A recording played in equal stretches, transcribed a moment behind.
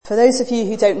For those of you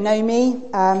who don't know me,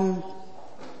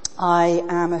 I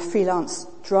am a freelance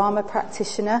drama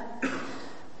practitioner.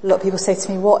 A lot of people say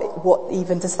to me, what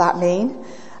even does that mean?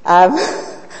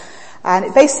 And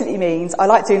it basically means I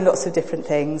like doing lots of different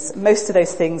things. Most of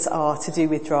those things are to do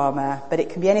with drama, but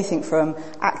it can be anything from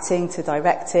acting to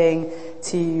directing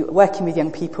to working with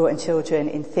young people and children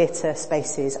in theatre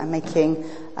spaces and making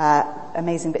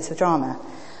amazing bits of drama.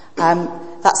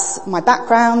 That's my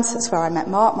background. That's where I met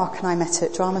Mark. Mark and I met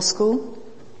at drama school.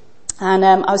 And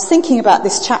I was thinking about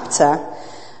this chapter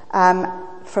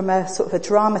from a sort of a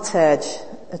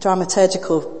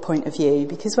dramaturgical point of view,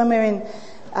 because when we're in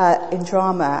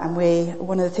drama, and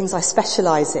one of the things I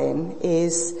specialise in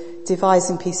is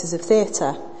devising pieces of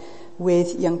theatre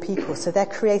with young people. So they're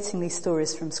creating these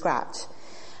stories from scratch.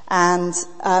 And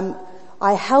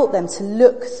I help them to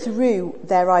look through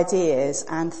their ideas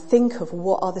and think of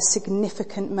what are the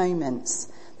significant moments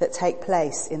that take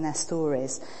place in their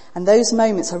stories. And those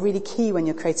moments are really key when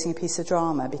you're creating a piece of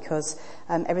drama, because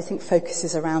everything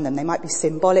focuses around them. They might be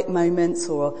symbolic moments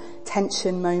or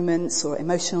tension moments or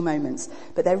emotional moments,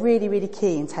 but they're really, really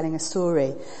key in telling a story.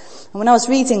 And when I was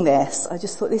reading this, I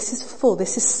just thought,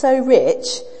 this is so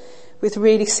rich with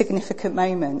really significant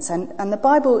moments. And the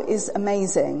Bible is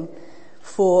amazing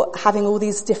for having all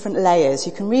these different layers.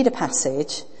 You can read a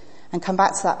passage and come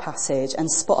back to that passage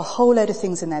and spot a whole load of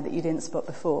things in there that you didn't spot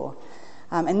before.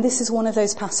 And this is one of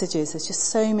those passages. There's just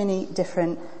so many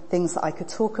different things that I could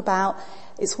talk about.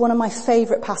 It's one of my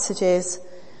favourite passages.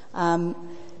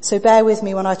 So bear with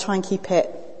me when I try and keep it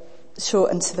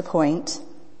short and to the point.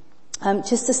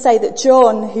 Just to say that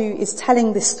John, who is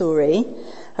telling this story,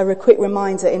 a quick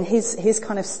reminder, in his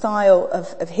kind of style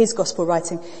of his gospel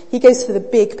writing, he goes for the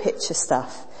big picture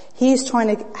stuff. He is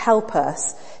trying to help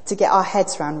us to get our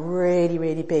heads around really,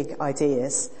 really big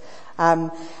ideas.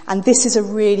 And this is a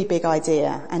really big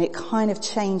idea, and it kind of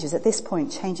changes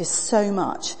so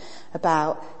much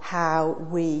about how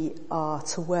we are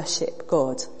to worship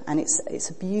God. And it's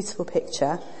a beautiful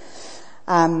picture.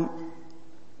 I've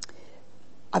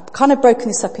kind of broken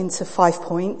this up into 5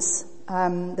 points.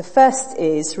 The first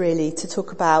is really to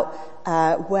talk about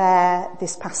where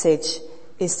this passage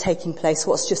is taking place,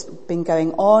 what's just been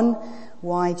going on,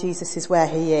 why Jesus is where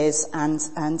he is, and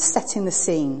setting the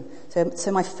scene.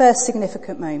 So my first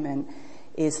significant moment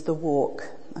is the walk.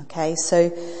 Okay,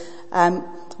 so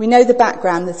we know the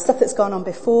background. The stuff that's gone on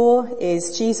before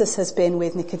is Jesus has been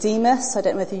with Nicodemus. I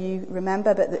don't know whether you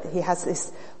remember, but he has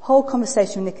this whole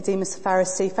conversation with Nicodemus, the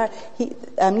Pharisee.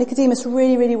 Nicodemus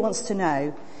really, really wants to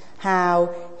know how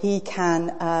he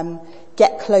can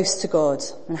get close to God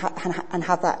and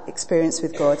have that experience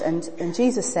with God. And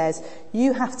Jesus says,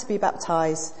 you have to be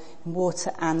baptized in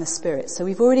water and the Spirit. So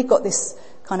we've already got this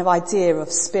kind of idea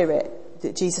of Spirit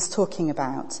that Jesus is talking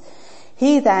about.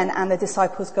 He then and the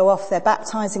disciples go off, they're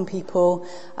baptizing people.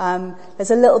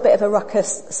 There's a little bit of a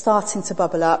ruckus starting to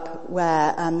bubble up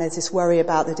where there's this worry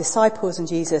about the disciples and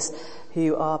Jesus,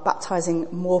 who are baptizing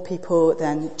more people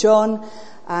than John.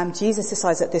 Jesus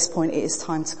decides at this point it is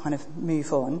time to kind of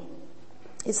move on.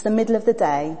 It's the middle of the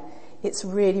day. It's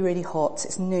really, really hot.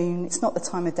 It's noon. It's not the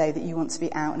time of day that you want to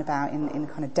be out and about in a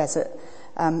kind of desert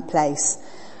place.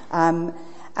 And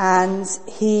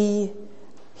he's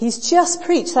just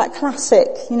preached that classic,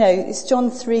 it's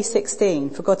John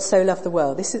 3:16, for God so loved the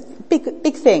world. This is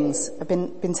big things have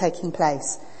been taking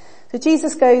place. So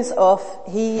Jesus goes off.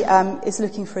 He is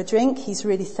looking for a drink. He's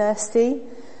really thirsty.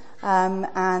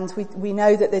 And we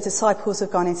know that the disciples have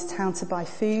gone into town to buy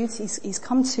food. He's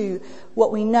come to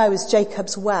what we know as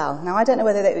Jacob's well. Now, I don't know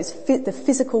whether it was the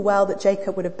physical well that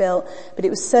Jacob would have built, but it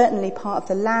was certainly part of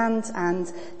the land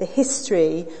and the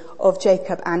history of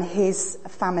Jacob and his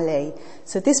family.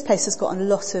 So this place has got a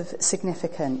lot of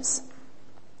significance.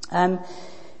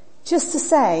 Just to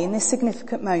say, in this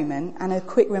significant moment, and a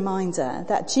quick reminder,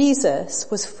 that Jesus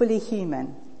was fully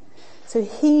human. So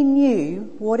he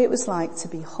knew what it was like to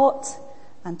be hot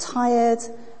and tired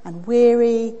and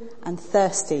weary and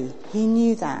thirsty. He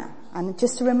knew that. And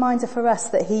just a reminder for us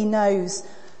that he knows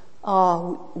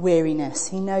our weariness.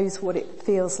 He knows what it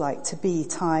feels like to be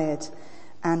tired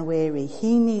and weary.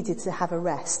 He needed to have a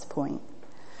rest point.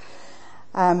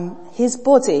 His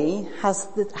body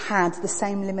had the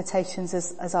same limitations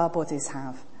as our bodies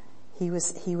have. He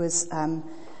was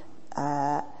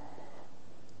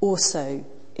also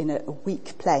in a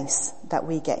weak place that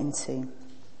we get into.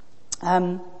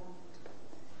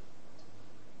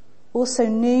 Also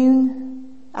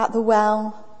noon at the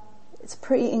well. It's a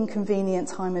pretty inconvenient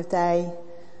time of day,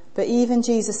 but even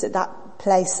Jesus at that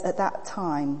place at that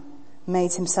time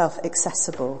made himself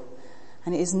accessible,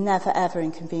 and it is never ever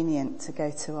inconvenient to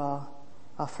go to our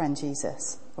friend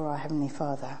Jesus. or our Heavenly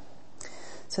Father.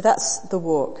 So that's the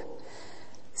walk.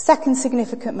 Second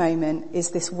significant moment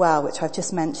is this well, which I've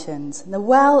just mentioned. And the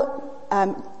well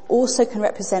also can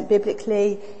represent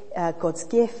biblically God's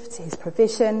gift, his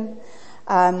provision.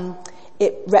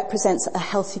 It represents a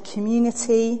healthy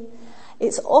community.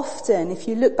 It's often, if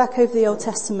you look back over the Old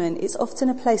Testament, it's often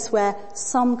a place where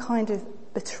some kind of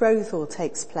betrothal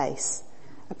takes place,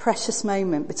 a precious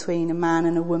moment between a man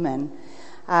and a woman.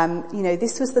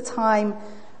 This was the time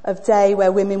of day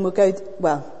where women would go,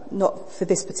 well, not for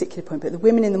this particular point, but the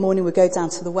women in the morning would go down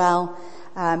to the well.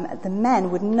 The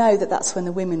men would know that that's when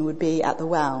the women would be at the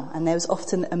well. And there was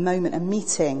often a moment, a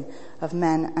meeting of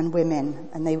men and women,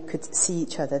 and they could see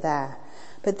each other there.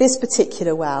 But this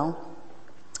particular well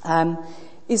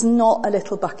is not a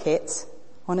little bucket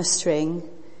on a string,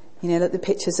 like the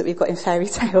pictures that we've got in fairy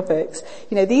tale books.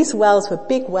 These wells were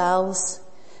big wells.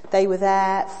 They were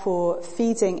there for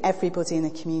feeding everybody in the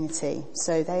community.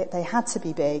 So they had to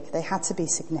be big. They had to be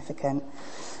significant.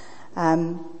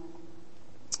 And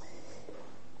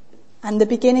the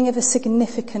beginning of a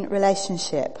significant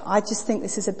relationship. I just think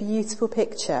this is a beautiful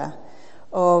picture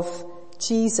of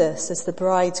Jesus as the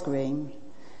bridegroom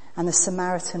and the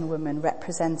Samaritan woman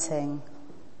representing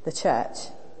the church.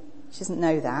 She doesn't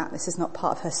know that. This is not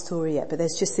part of her story yet, but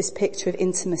there's just this picture of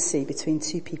intimacy between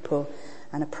two people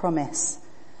and a promise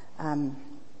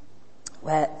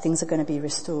where things are going to be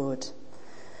restored.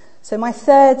 So my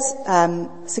third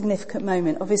significant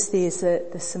moment obviously is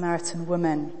the Samaritan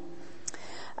woman.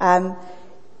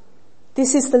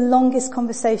 This is the longest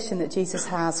conversation that Jesus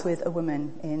has with a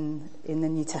woman in the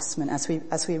New Testament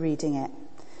as we're reading it.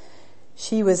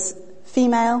 She was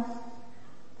female.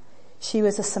 She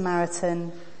was a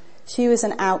Samaritan. She was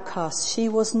an outcast. She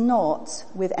was not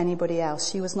with anybody else.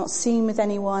 She was not seen with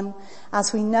anyone.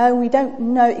 As we know, we don't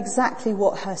know exactly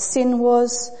what her sin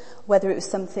was, whether it was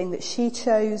something that she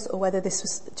chose or whether this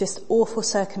was just awful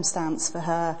circumstance for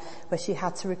her where she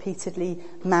had to repeatedly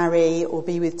marry or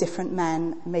be with different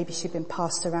men. Maybe she'd been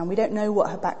passed around. We don't know what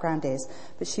her background is,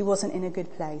 but she wasn't in a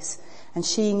good place. And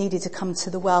she needed to come to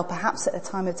the well, perhaps at a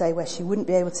time of day where she wouldn't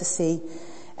be able to see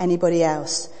anybody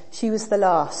else. She was the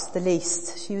last, the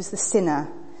least. She was the sinner.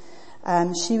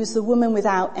 She was the woman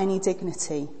without any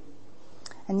dignity.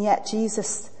 And yet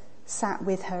Jesus sat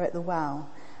with her at the well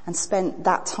and spent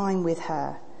that time with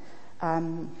her.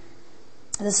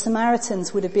 The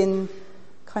Samaritans would have been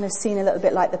kind of seen a little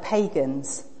bit like the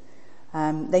pagans.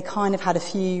 They kind of had a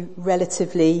few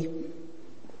relatively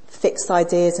fixed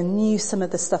ideas and knew some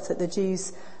of the stuff that the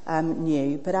Jews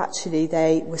knew, but actually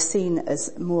they were seen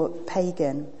as more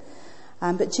pagan.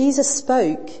 But Jesus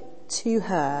spoke to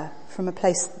her from a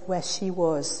place where she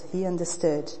was. He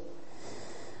understood.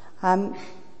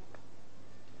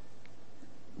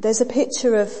 There's a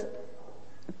picture of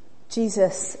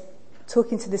Jesus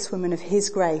talking to this woman of his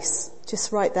grace,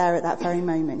 just right there at that very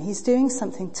moment. He's doing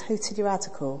something totally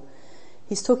radical.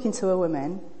 He's talking to a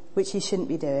woman, which he shouldn't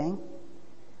be doing.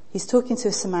 He's talking to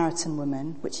a Samaritan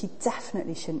woman, which he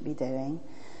definitely shouldn't be doing.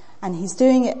 And he's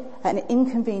doing it at an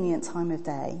inconvenient time of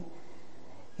day.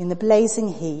 In the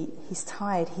blazing heat, he's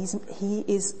tired. He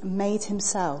is made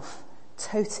himself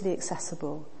totally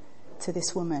accessible to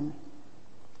this woman.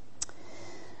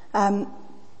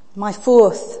 My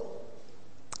fourth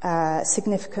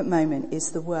significant moment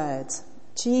is the word.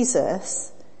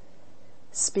 Jesus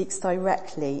speaks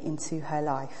directly into her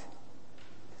life.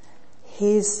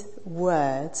 His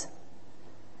word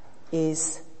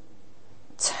is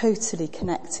totally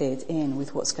connected in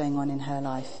with what's going on in her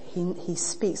life. He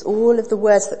speaks all of the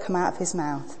words that come out of his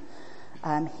mouth.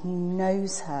 He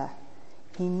knows her.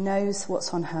 He knows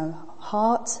what's on her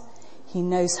heart. He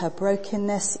knows her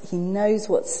brokenness. He knows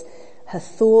what's her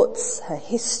thoughts, her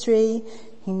history.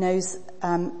 He knows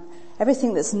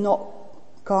everything that's not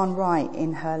gone right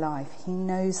in her life. He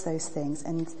knows those things,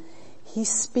 and he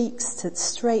speaks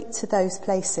straight to those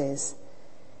places.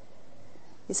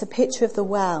 It's a picture of the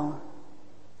well.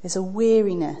 There's a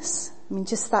weariness. I mean,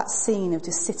 just that scene of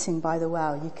just sitting by the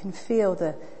well, you can feel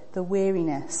the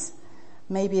weariness,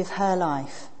 maybe of her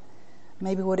life,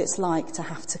 maybe what it's like to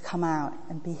have to come out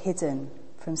and be hidden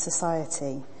from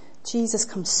society. Jesus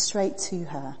comes straight to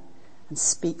her and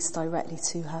speaks directly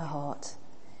to her heart.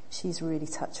 She's really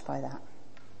touched by that.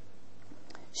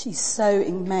 She's so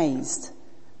amazed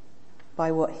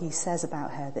by what he says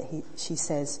about her that she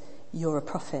says, "You're a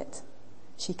prophet."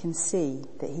 She can see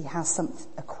that he has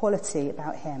a quality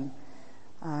about him.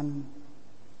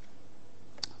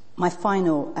 My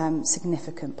final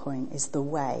significant point is the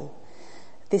way.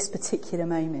 This particular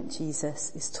moment,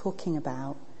 Jesus is talking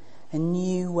about a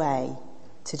new way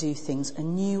to do things, a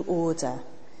new order.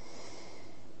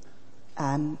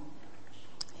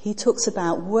 he talks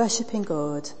about worshipping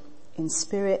God in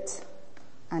spirit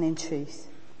and in truth.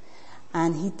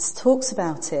 And he talks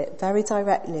about it very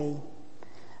directly.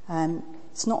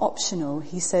 It's not optional.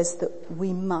 He says that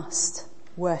we must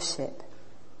worship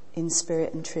in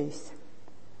spirit and truth.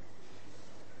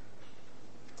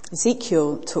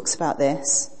 Ezekiel talks about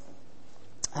this.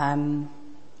 I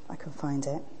can find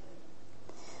it.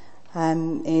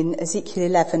 In Ezekiel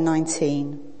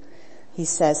 11:19, he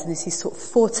says, and this is sort of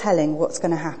foretelling what's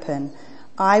going to happen,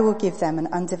 I will give them an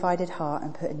undivided heart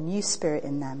and put a new spirit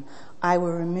in them. I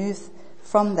will remove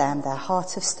from them their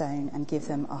heart of stone and give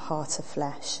them a heart of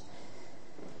flesh.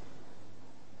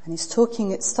 And he's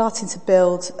starting to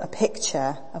build a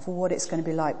picture of what it's going to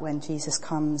be like when Jesus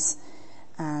comes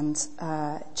and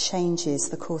changes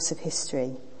the course of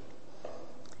history.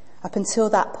 Up until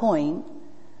that point,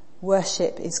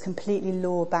 worship is completely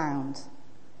law-bound.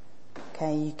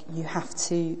 Okay, you have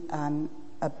to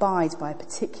abide by a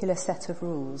particular set of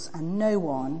rules, and no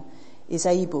one is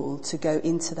able to go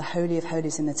into the Holy of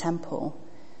Holies in the temple.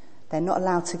 They're not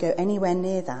allowed to go anywhere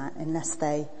near that unless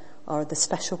they are the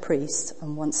special priest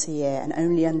and once a year, and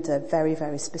only under very,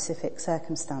 very specific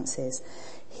circumstances.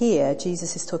 Here,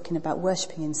 Jesus is talking about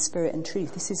worshipping in spirit and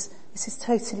truth. This is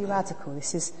totally radical.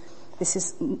 This is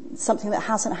something that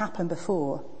hasn't happened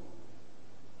before.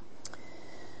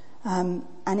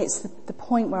 And it's the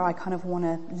point where I kind of want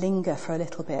to linger for a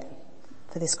little bit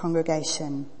for this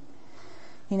congregation.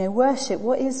 You know, worship,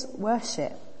 what is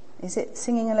worship? Is it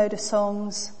singing a load of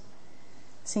songs?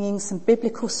 Singing some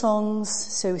biblical songs,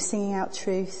 so we're singing out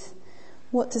truth?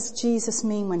 What does Jesus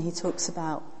mean when he talks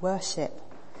about worship?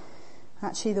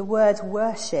 Actually, the word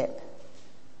worship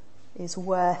is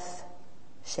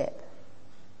worth-ship.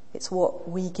 It's what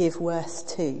we give worth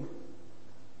to.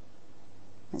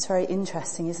 It's very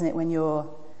interesting, isn't it, when you're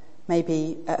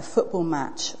maybe at a football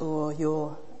match or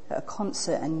you're at a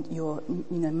concert and your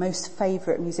most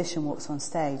favourite musician walks on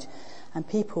stage and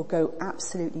people go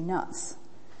absolutely nuts,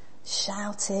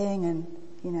 shouting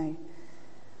and,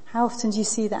 how often do you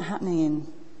see that happening in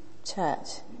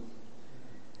church?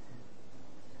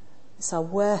 It's our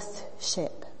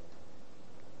worth-ship.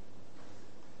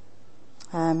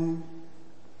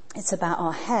 It's about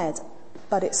our head,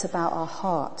 but it's about our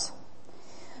heart.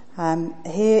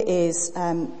 Here is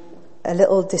a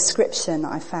little description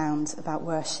that I found about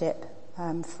worship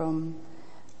from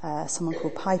someone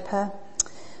called Piper.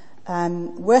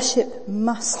 Worship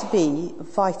must be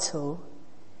vital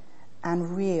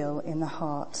and real in the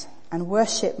heart, and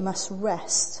worship must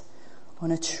rest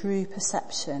on a true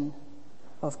perception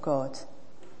of God.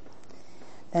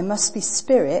 There must be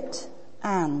spirit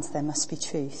and there must be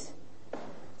truth.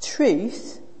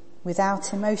 Truth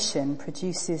without emotion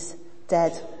produces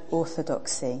dead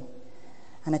orthodoxy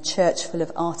and a church full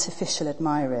of artificial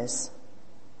admirers.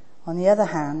 On the other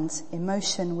hand,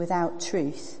 emotion without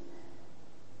truth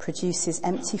produces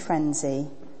empty frenzy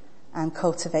and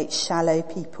cultivates shallow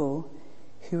people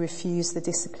who refuse the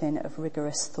discipline of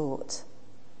rigorous thought.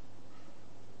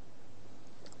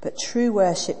 But true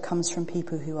worship comes from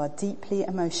people who are deeply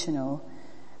emotional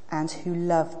and who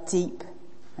love deep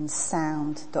and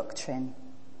sound doctrine.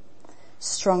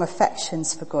 Strong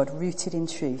affections for God rooted in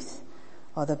truth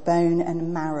are the bone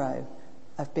and marrow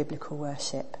of biblical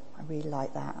worship. I really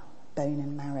like that, bone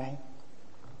and marrow.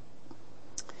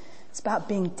 It's about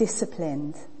being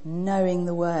disciplined, knowing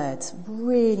the word,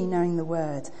 really knowing the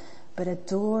word, but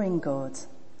adoring God,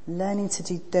 learning to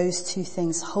do those two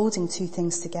things, holding two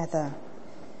things together.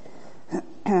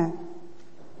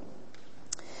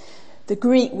 The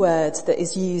Greek word that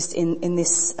is used in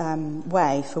this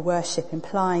way for worship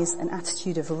implies an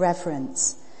attitude of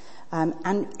reverence.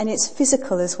 And it's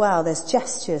physical as well. There's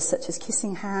gestures such as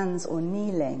kissing hands or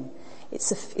kneeling.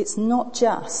 It's not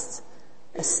just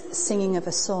a singing of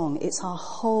a song. It's our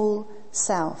whole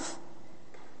self.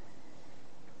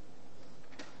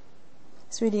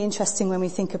 It's really interesting when we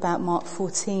think about Mark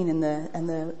 14 and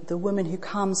the woman who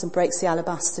comes and breaks the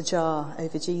alabaster jar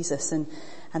over Jesus and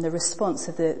the response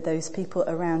of those people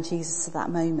around Jesus at that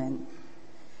moment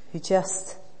who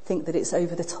just think that it's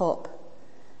over the top.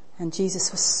 And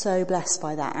Jesus was so blessed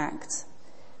by that act.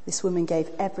 This woman gave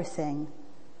everything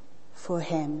for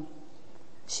him.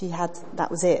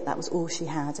 That was it. That was all she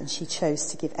had, and she chose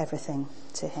to give everything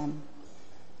to him.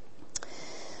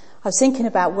 I was thinking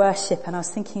about worship, and I was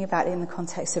thinking about it in the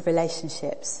context of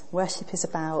relationships. Worship is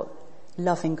about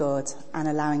loving God and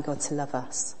allowing God to love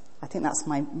us. I think that's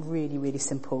my really, really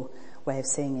simple way of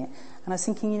seeing it. And I was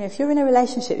thinking, if you're in a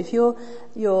relationship, if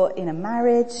you're in a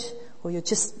marriage, or you're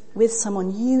just with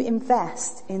someone, you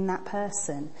invest in that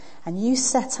person, and you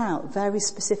set out very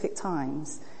specific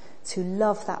times to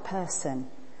love that person.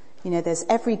 There's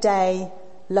every day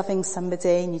loving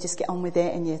somebody and you just get on with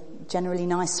it and you're generally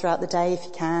nice throughout the day if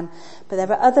you can. But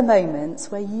there are other moments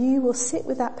where you will sit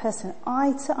with that person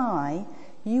eye to eye.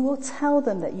 You will tell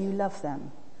them that you love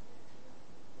them.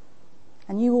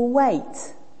 And you will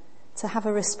wait to have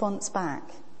a response back.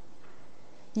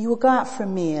 You will go out for a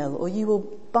meal or you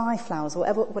will buy flowers or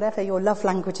whatever your love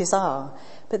languages are.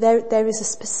 But there is a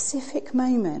specific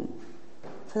moment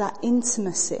for that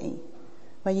intimacy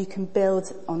where you can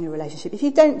build on your relationship. If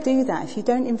you don't do that, if you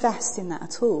don't invest in that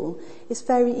at all, it's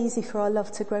very easy for our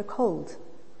love to grow cold.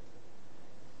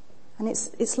 And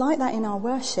it's like that in our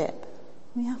worship.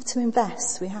 We have to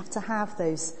invest. We have to have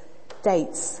those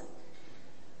dates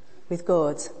with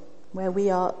God where we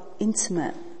are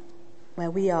intimate, where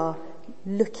we are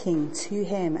looking to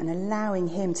him and allowing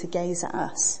him to gaze at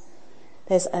us.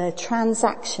 There's a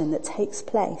transaction that takes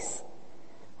place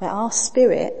where our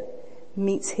spirit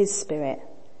meets his spirit.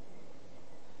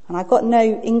 And I've got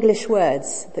no English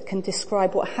words that can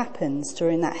describe what happens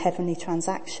during that heavenly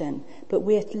transaction, but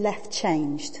we're left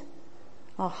changed.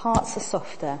 Our hearts are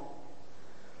softer.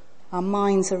 Our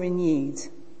minds are renewed.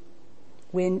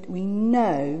 We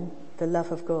know the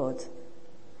love of God.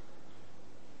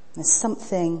 There's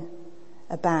something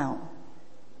about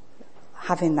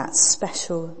having that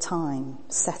special time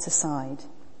set aside.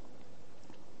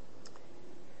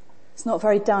 It's not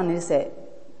very done, is it,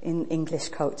 in English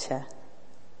culture,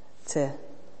 to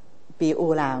be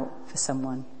all out for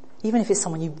someone, even if it's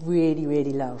someone you really,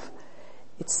 really love.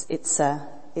 It's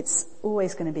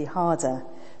always going to be harder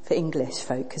for English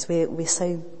folk because we're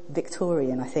so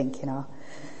Victorian, I think, in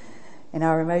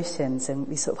our emotions, and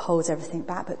we sort of hold everything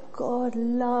back. But God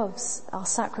loves our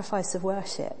sacrifice of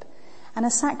worship, and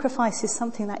a sacrifice is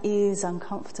something that is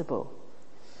uncomfortable.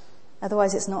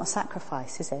 Otherwise, it's not a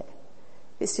sacrifice, is it?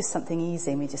 It's just something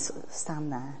easy, and we just sort of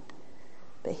stand there.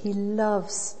 But he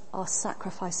loves our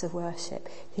sacrifice of worship.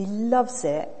 He loves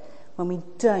it when we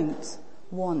don't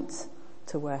want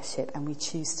to worship and we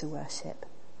choose to worship.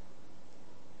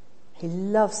 He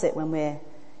loves it when we're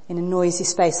in a noisy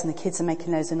space and the kids are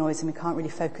making loads of noise and we can't really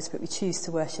focus, but we choose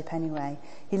to worship anyway.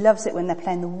 He loves it when they're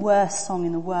playing the worst song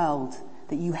in the world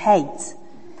that you hate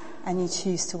and you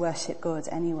choose to worship God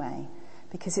anyway,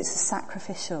 because it's a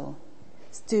sacrificial.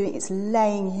 It's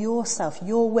laying yourself,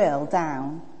 your will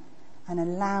down and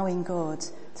allowing God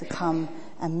to come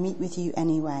and meet with you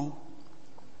anyway.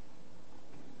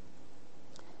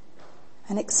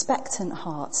 And expectant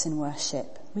hearts in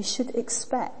worship. We should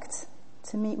expect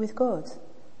to meet with God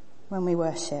when we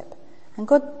worship. And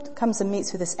God comes and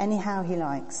meets with us anyhow he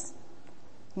likes.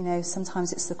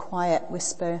 Sometimes it's the quiet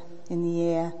whisper in the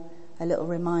ear, a little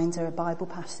reminder, a Bible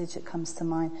passage that comes to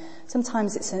mind.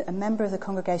 Sometimes it's a member of the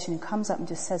congregation who comes up and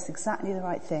just says exactly the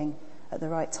right thing at the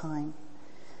right time.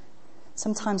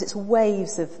 Sometimes it's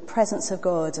waves of presence of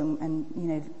God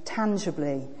and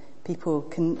tangibly people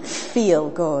can feel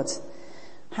God.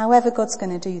 However God's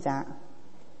going to do that,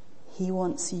 he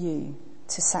wants you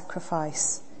to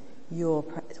sacrifice your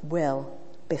will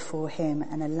before him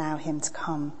and allow him to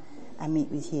come and meet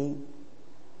with you.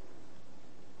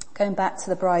 Going back to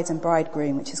the bride and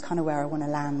bridegroom, which is kind of where I want to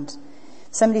land.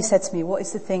 Somebody said to me, what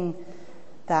is the thing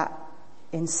that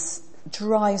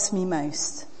drives me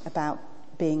most about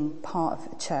being part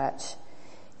of a church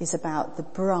is about the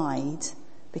bride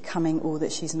becoming all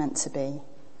that she's meant to be.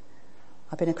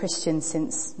 I've been a Christian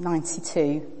since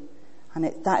 92, and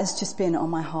that has just been on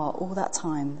my heart all that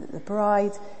time. That the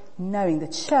bride knowing, the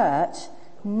church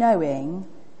knowing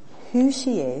who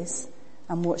she is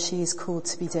and what she is called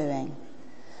to be doing.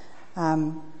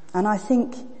 And I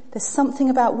think there's something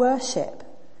about worship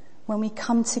when we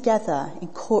come together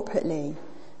corporately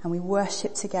and we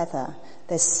worship together.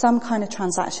 There's some kind of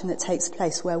transaction that takes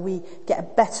place where we get a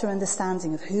better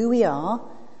understanding of who we are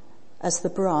as the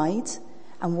bride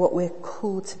and what we're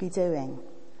called to be doing.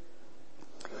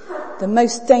 The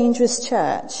most dangerous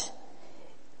church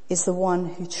is the one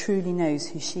who truly knows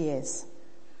who she is.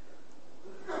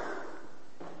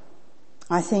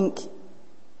 I think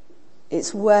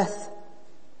it's worth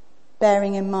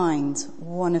bearing in mind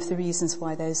one of the reasons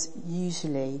why there's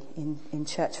usually in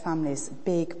church families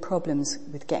big problems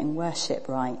with getting worship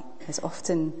right. There's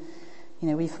often,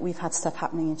 we've had stuff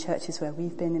happening in churches where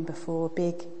we've been in before,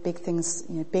 big things,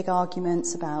 big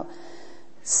arguments about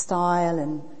style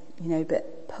and,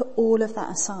 but put all of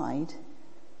that aside.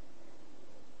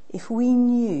 If we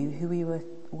knew who we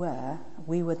were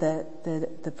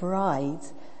the bride,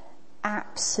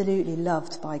 absolutely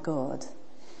loved by God.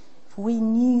 If we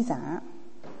knew that, ...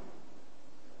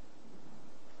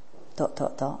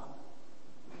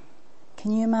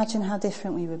 Can you imagine how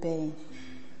different we would be?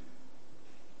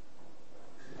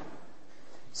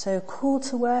 So a call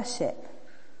to worship.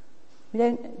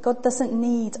 God doesn't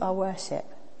need our worship.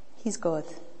 He's God.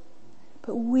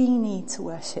 But we need to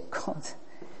worship God.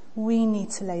 We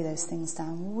need to lay those things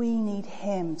down. We need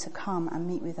him to come and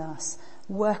meet with us,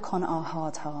 work on our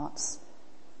hard hearts,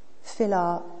 fill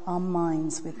our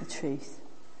minds with the truth.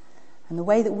 And the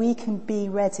way that we can be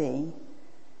ready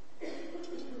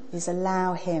is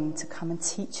allow him to come and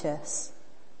teach us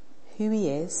who he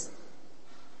is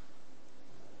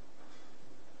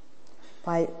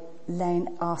by laying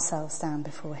ourselves down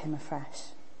before him afresh.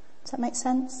 Does that make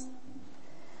sense?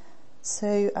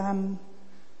 So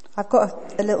I've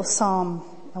got a little psalm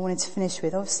I wanted to finish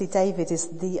with. Obviously David is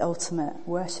the ultimate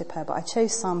worshipper, but I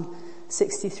chose Psalm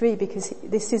 63 because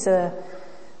this is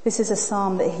a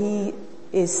psalm that he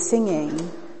is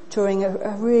singing during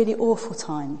a really awful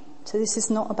time. So this is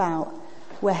not about,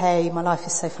 well, hey, my life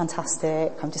is so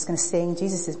fantastic, I'm just going to sing,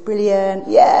 Jesus is brilliant,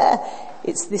 yeah.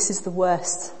 This is the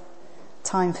worst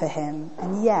time for him,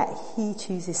 and yet he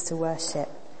chooses to worship.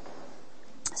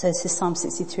 So this is Psalm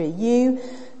 63. You,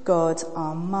 God,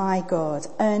 are my God.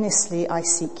 Earnestly I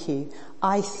seek you.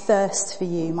 I thirst for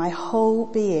you. My whole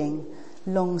being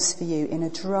longs for you in a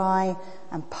dry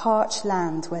and parched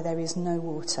land where there is no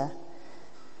water.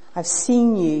 I've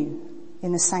seen you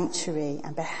in the sanctuary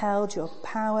and beheld your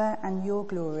power and your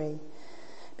glory.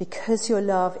 Because your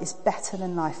love is better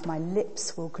than life, my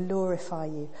lips will glorify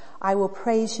you. I will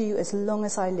praise you as long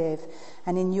as I live,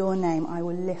 and in your name I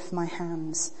will lift my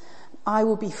hands. I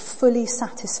will be fully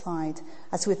satisfied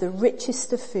as with the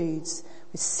richest of foods.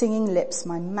 With singing lips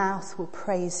my mouth will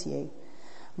praise you.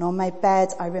 And on my bed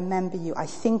I remember you. I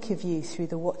think of you through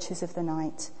the watches of the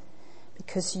night.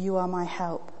 Because you are my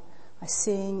help, I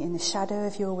sing in the shadow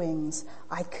of your wings.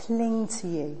 I cling to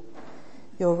you.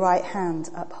 Your right hand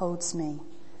upholds me.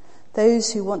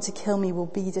 Those who want to kill me will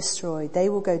be destroyed. They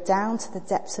will go down to the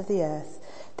depths of the earth.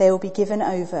 They will be given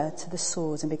over to the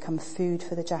sword and become food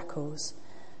for the jackals.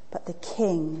 But the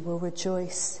king will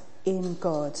rejoice in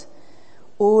God.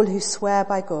 All who swear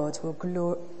by God will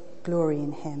glory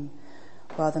in him,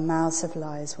 while the mouths of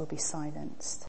lies will be silenced.